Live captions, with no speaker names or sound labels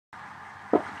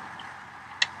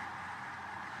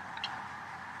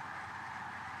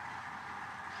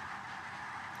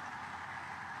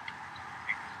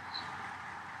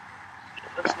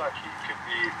looks like he could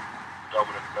be the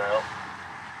dominant male.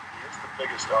 He is the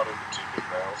biggest out of the two big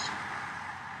males.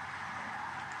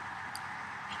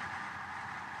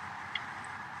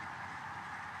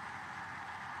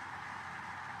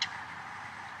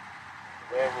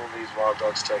 Where will these wild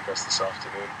dogs take us this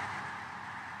afternoon?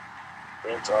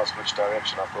 Brent asked which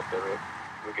direction I thought they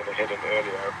were going to head in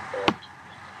earlier, and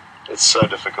it's so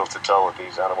difficult to tell with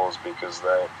these animals because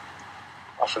they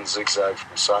often zigzag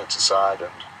from side to side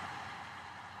and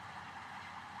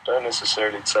don't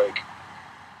necessarily take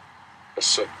a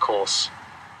set course,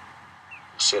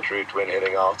 a set route when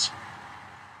heading out.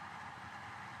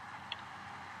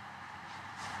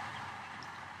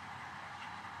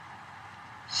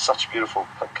 Such beautiful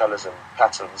colors and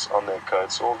patterns on their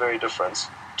coats, all very different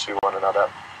to one another.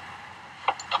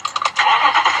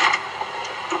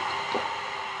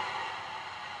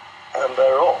 And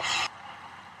they're off.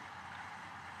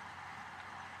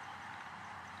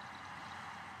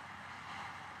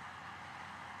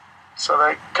 So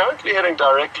they're currently heading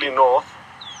directly north,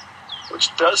 which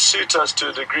does suit us to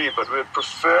a degree, but we'd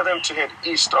prefer them to head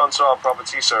east onto our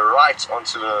property, so right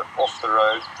onto the off the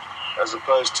road, as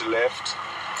opposed to left.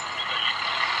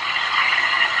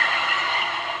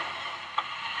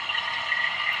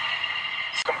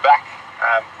 Come back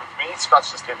with me.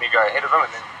 Scott's just let me go ahead of him,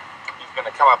 and then he's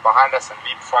going to come up behind us and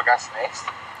leapfrog us next.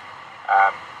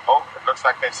 Oh, it looks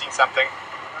like they've seen something.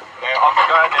 They're on the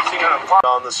go. They've seen it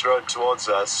Down this road towards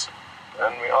us,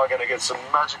 and we are going to get some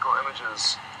magical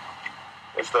images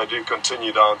if they do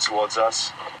continue down towards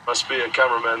us. Must be a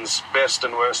cameraman's best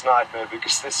and worst nightmare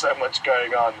because there's so much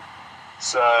going on.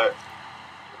 So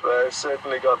they've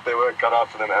certainly got their work cut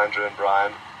out for them, Andrew and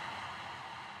Brian.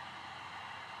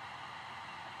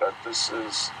 But this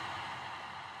is...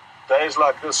 days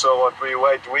like this are what we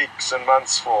wait weeks and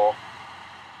months for.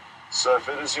 So if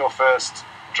it is your first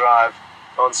drive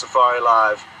on Safari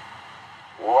Live,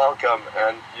 welcome,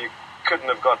 and you couldn't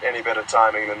have got any better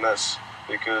timing than this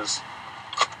because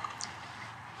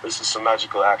this is some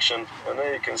magical action. And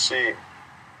there you can see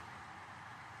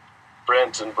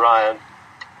Brent and Brian,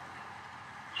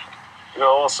 who are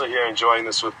also here enjoying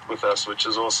this with us, which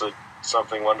is also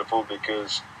something wonderful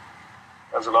because,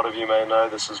 as a lot of you may know,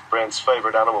 this is Brent's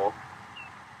favorite animal.